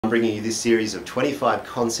bringing you this series of 25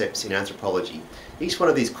 concepts in anthropology. Each one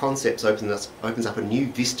of these concepts opens up a new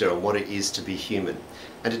vista on what it is to be human.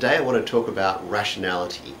 And today I want to talk about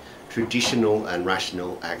rationality, traditional and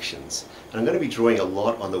rational actions. And I'm going to be drawing a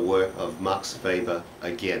lot on the work of Max Weber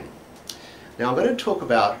again. Now I'm going to talk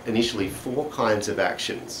about initially 4 kinds of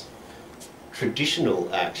actions: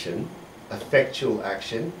 traditional action, affectual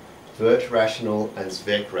action, Wertrational and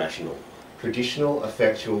Zweckrational. Traditional,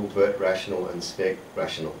 affectual, Wertrational and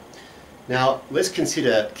Zweckrational. Now let's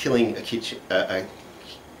consider killing a chicken,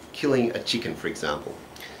 for example.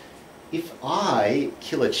 If I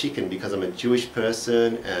kill a chicken because I'm a Jewish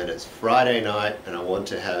person and it's Friday night and I want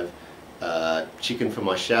to have chicken for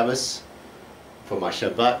my Shabbos, for my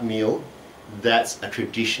Shabbat meal, that's a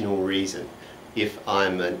traditional reason. If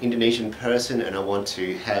I'm an Indonesian person and I want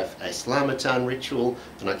to have a Selamatan ritual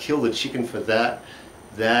and I kill the chicken for that,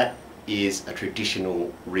 that is a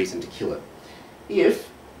traditional reason to kill it. If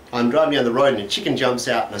I'm driving down the road and a chicken jumps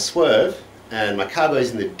out and I swerve and my car goes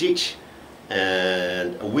in the ditch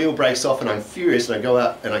and a wheel breaks off and I'm furious and I go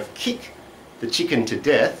out and I kick the chicken to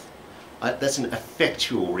death, that's an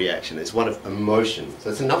affectual reaction. It's one of emotion. So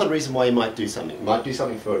it's another reason why you might do something. You might do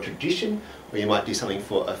something for a tradition, or you might do something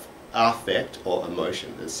for affect or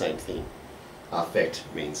emotion. They're the same thing. Affect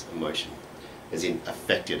means emotion, as in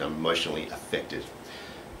affected, I'm emotionally affected.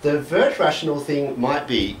 The Wertrational thing might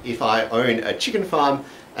be if I own a chicken farm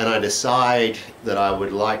and I decide that I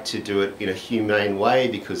would like to do it in a humane way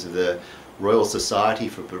because of the Royal Society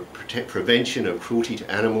for Prevention of Cruelty to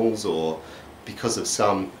Animals, or because of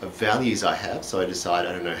some values I have. So I decide,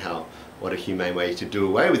 I don't know what a humane way to do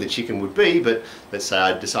away with the chicken would be, but let's say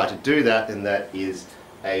I decide to do that, and that is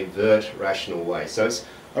a Wertrational way. So it's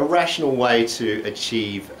a rational way to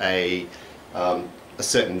achieve a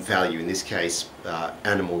certain value, in this case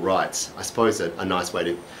animal rights. I suppose a nice way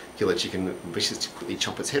to kill a chicken is to quickly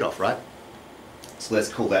chop its head off, right? So let's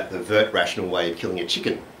call that the Wertrational way of killing a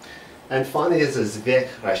chicken. And finally there's a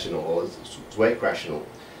Zweckrational or Zweckrational.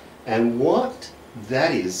 And what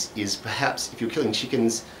that is perhaps if you're killing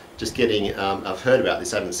chickens, just getting, I've heard about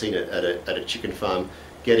this, I haven't seen it at a chicken farm,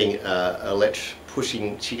 getting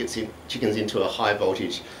pushing chickens into a high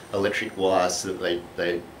voltage electric wire so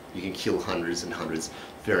that you can kill hundreds and hundreds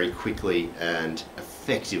very quickly and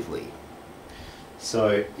effectively.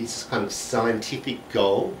 So it's kind of scientific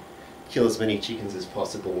goal, kill as many chickens as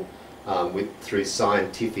possible through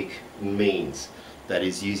scientific means. That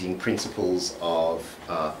is using principles of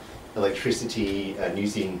electricity and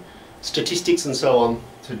using statistics and so on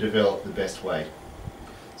to develop the best way.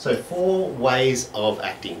 So 4 ways of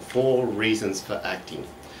acting, 4 reasons for acting.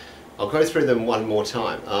 I'll go through them one more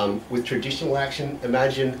time. With traditional action,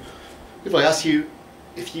 imagine if I ask you,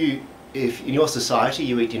 if in your society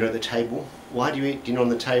you eat dinner at the table, why do you eat dinner on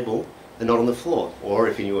the table and not on the floor? Or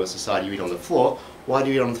if in your society you eat on the floor, why do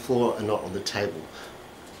you eat on the floor and not on the table?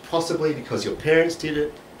 Possibly because your parents did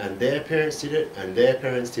it, and their parents did it, and their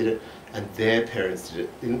parents did it, and their parents did it.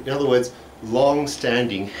 In other words,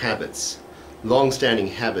 long-standing habits. Long-standing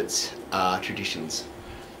habits are traditions.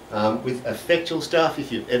 With affectual stuff,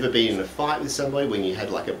 if you've ever been in a fight with somebody when you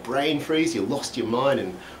had like a brain freeze, you lost your mind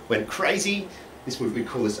and went crazy, we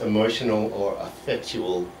call this emotional or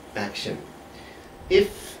affectual action.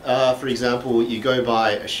 If, for example, you go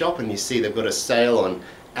by a shop and you see they've got a sale on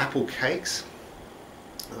apple cakes,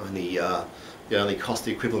 they only cost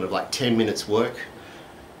the equivalent of like 10 minutes work,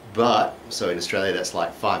 so in Australia that's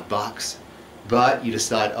like $5, but you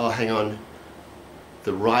decide, oh hang on,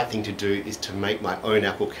 the right thing to do is to make my own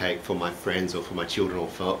apple cake for my friends or for my children or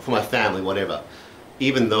for my family, whatever.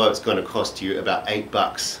 Even though it's going to cost you about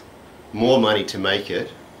 $8 more money to make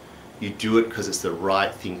it, you do it because it's the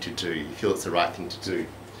right thing to do. You feel it's the right thing to do.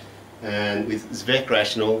 And with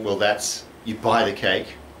Zweckrational, well, that's you buy the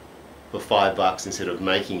cake for $5 instead of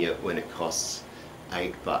making it when it costs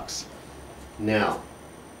 $8. Now,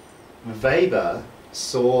 Weber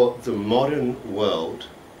saw the modern world,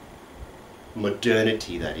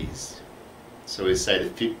 modernity that is, so we say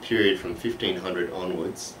the period from 1500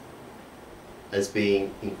 onwards, as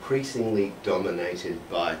being increasingly dominated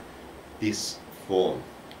by this form,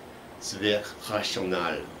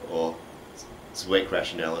 Zweckrational or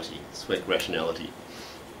Zweckrationality.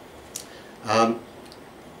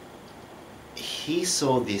 He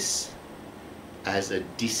saw this as a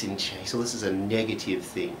disenchantment. So this is a negative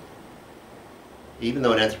thing. Even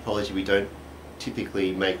though in anthropology we don't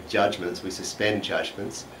typically make judgments, we suspend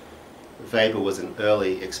judgments, Weber was an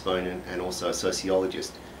early exponent and also a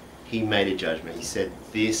sociologist. He made a judgment. He said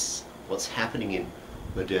what's happening in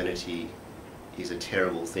modernity is a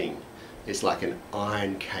terrible thing. It's like an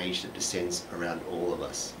iron cage that descends around all of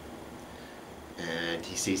us. and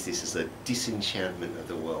he sees this as a disenchantment of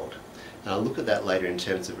the world. And I'll look at that later in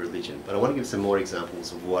terms of religion, but I want to give some more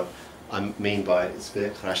examples of what I mean by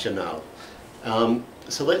Zweckrational.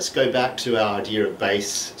 So let's go back to our idea of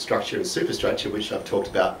base structure and superstructure, which I've talked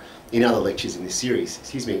about in other lectures in this series.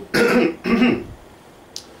 Excuse me.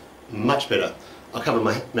 Much better. I'll cover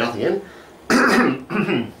my mouth again.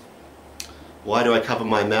 Why do I cover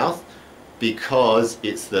my mouth? Because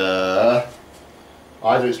it's either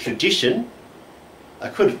it's tradition. I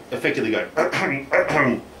could effectively go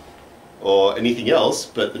or anything else,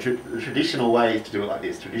 but the traditional way is to do it like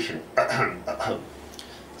this, tradition.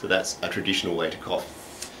 So that's a traditional way to cough.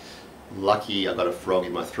 Lucky I got a frog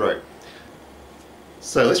in my throat.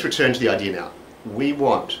 So let's return to the idea now. We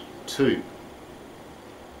want to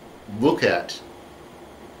look at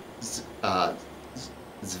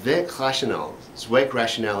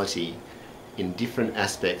Zweckrationality in different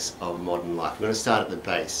aspects of modern life. We're going to start at the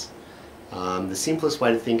base. The simplest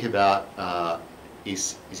way to think about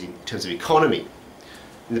is in terms of economy.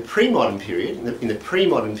 In the pre-modern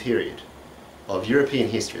period, of European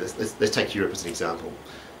history, let's take Europe as an example.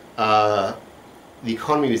 The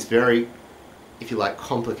economy was very, if you like,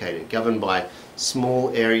 complicated, governed by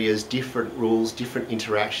small areas, different rules, different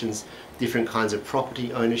interactions, different kinds of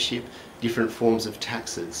property ownership, different forms of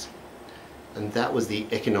taxes. And that was the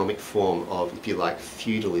economic form of, if you like,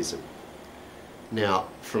 feudalism. Now,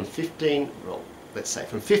 from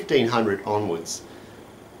 1500 onwards,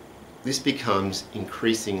 this becomes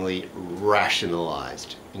increasingly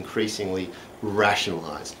rationalized. And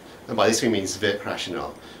by this we mean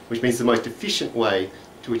Wertrational, which means the most efficient way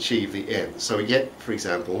to achieve the end. So we get, for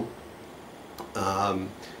example,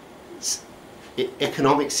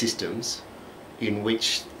 economic systems in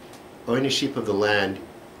which ownership of the land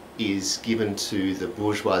is given to the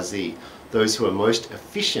bourgeoisie, those who are most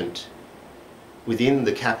efficient within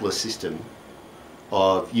the capitalist system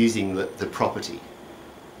of using the property.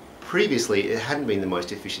 Previously, it hadn't been the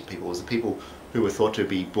most efficient people. It was the people who were thought to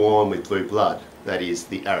be born with blue blood, that is,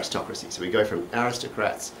 the aristocracy. So we go from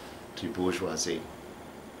aristocrats to bourgeoisie,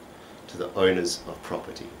 to the owners of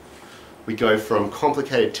property. We go from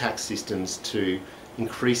complicated tax systems to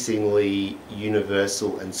increasingly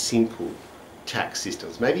universal and simple tax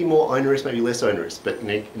systems. Maybe more onerous, maybe less onerous, but in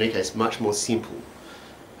any case, much more simple.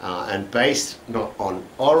 And based not on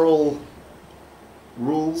oral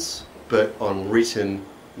rules, but on written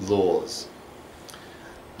laws.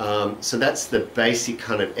 So that's the basic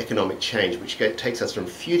kind of economic change, which takes us from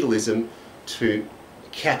feudalism to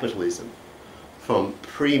capitalism, from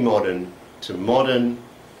pre-modern to modern,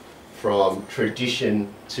 from tradition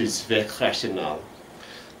to Zweckrational.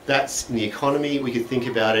 That's in the economy. We could think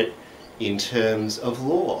about it in terms of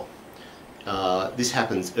law. This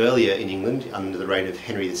happens earlier in England, under the reign of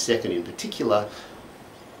Henry II in particular.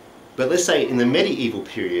 But let's say in the medieval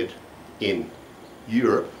period in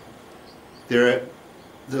Europe,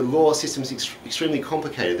 the law system is extremely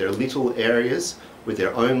complicated. There are little areas with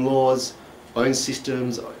their own laws, own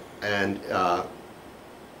systems, and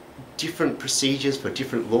different procedures for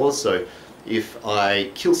different laws. So if I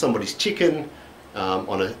kill somebody's chicken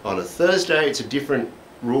on a Thursday, it's a different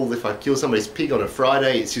rule. If I kill somebody's pig on a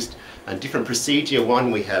Friday, it's just a different procedure.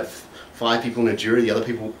 One, we have 5 people in a jury, the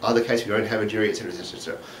other case we don't have a jury, etc., etc.,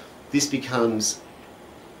 etc. This becomes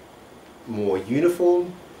more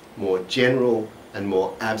uniform, more general, and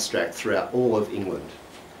more abstract throughout all of England.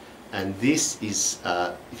 And this is,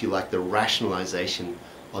 if you like, the rationalization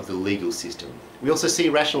of the legal system. We also see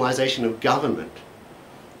rationalization of government,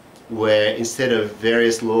 where instead of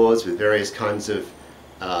various laws with various kinds of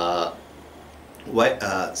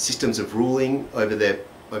systems of ruling over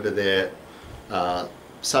their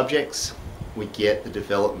subjects, we get the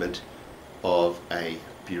development of a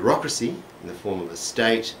bureaucracy in the form of a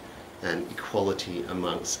state and equality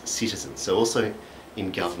amongst citizens. So also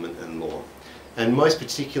in government and law. And most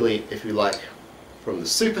particularly, if you like, from the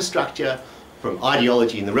superstructure, from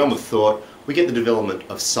ideology in the realm of thought, we get the development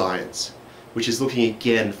of science, which is looking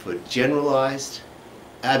again for generalized,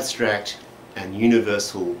 abstract, and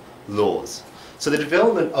universal laws. So the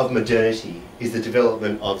development of modernity is the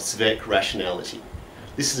development of Zweckrationality.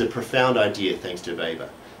 This is a profound idea thanks to Weber.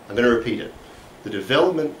 I'm going to repeat it. The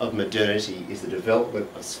development of modernity is the development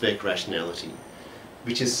of Zweckrationality,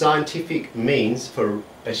 which is scientific means for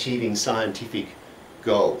achieving scientific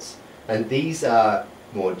goals. And these are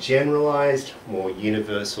more generalized, more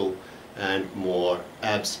universal, and more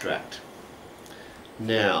abstract.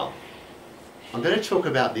 Now, I'm going to talk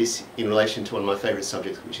about this in relation to one of my favorite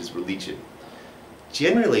subjects, which is religion.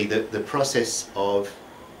 Generally, the process of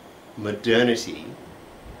modernity,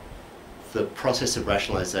 the process of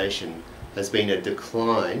rationalization, has been a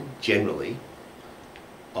decline, generally,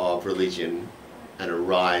 of religion and a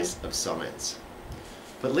rise of science.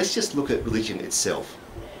 But let's just look at religion itself.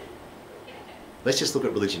 Let's just look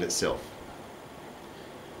at religion itself.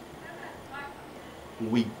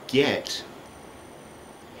 We get,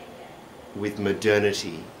 with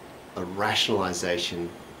modernity, a rationalization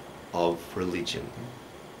of religion,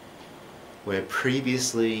 where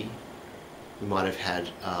previously we might have had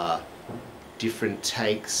different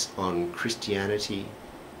takes on Christianity.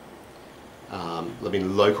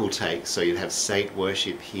 Local takes, so you'd have saint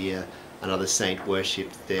worship here, another saint worship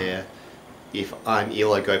there. If I'm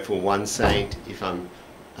ill, I go for one saint. If I've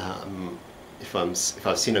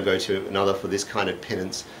sinned, I go to another for this kind of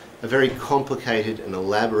penance. A very complicated and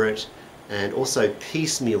elaborate and also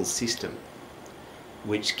piecemeal system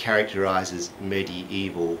which characterizes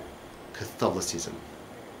medieval Catholicism.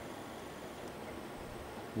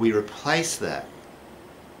 We replace that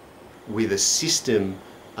with a system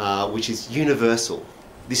which is universal.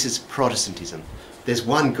 This is Protestantism. There's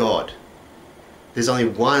one God. There's only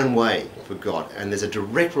one way for God, and there's a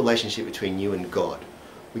direct relationship between you and God.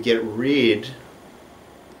 We get rid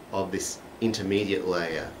of this intermediate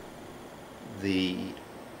layer, the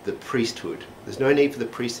priesthood. There's no need for the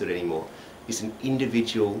priesthood anymore. It's an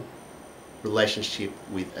individual relationship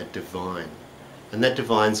with a divine. And that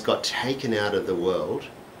divine's got taken out of the world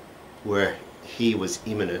where he was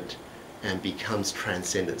immanent and becomes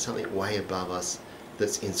transcendent, something way above us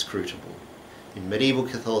that's inscrutable. In medieval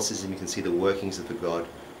Catholicism, you can see the workings of God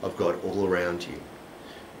all around you.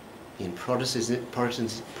 In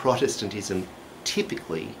Protestantism,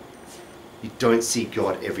 typically, you don't see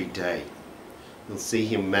God every day. You'll see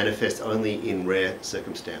him manifest only in rare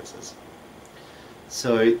circumstances.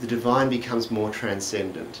 So the divine becomes more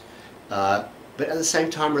transcendent. But at the same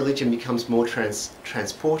time, religion becomes more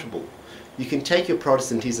transportable. You can take your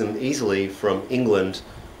Protestantism easily from England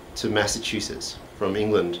to Massachusetts, from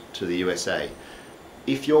England to the USA.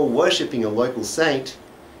 If you're worshipping a local saint,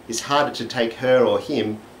 it's harder to take her or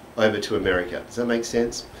him over to America. Does that make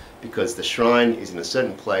sense? Because the shrine is in a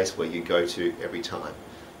certain place where you go to every time.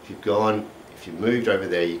 If you've moved over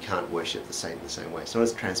there, you can't worship the saint in the same way. It's not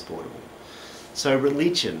as transportable. So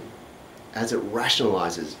religion, as it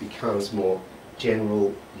rationalizes, becomes more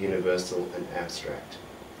general, universal, and abstract.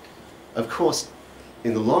 Of course,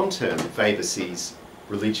 in the long term, Weber sees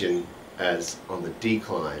religion as on the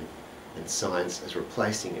decline and science as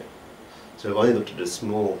replacing it. So I've only looked at a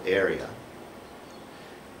small area,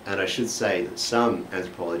 and I should say that some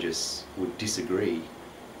anthropologists would disagree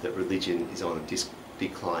that religion is on a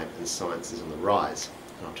decline and science is on the rise,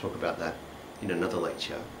 and I'll talk about that in another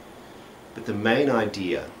lecture. But the main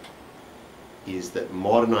idea is that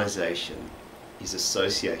modernization is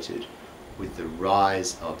associated with the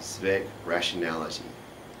rise of Zweckrationality,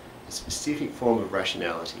 a specific form of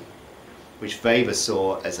rationality which Weber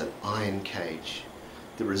saw as an iron cage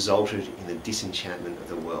that resulted in the disenchantment of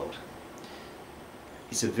the world.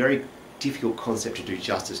 It's a very difficult concept to do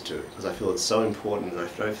justice to because I feel it's so important, and I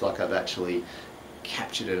don't feel like I've actually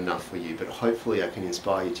captured it enough for you, but hopefully I can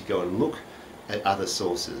inspire you to go and look at other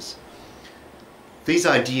sources. These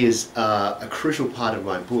ideas are a crucial part of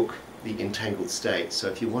my book, The Entangled State, so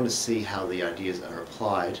if you want to see how the ideas are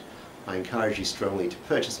applied, I encourage you strongly to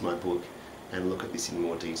purchase my book and look at this in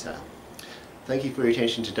more detail. Thank you for your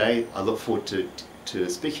attention today. I look forward to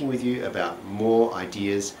speaking with you about more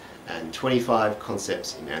ideas and 25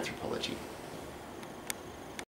 concepts in anthropology.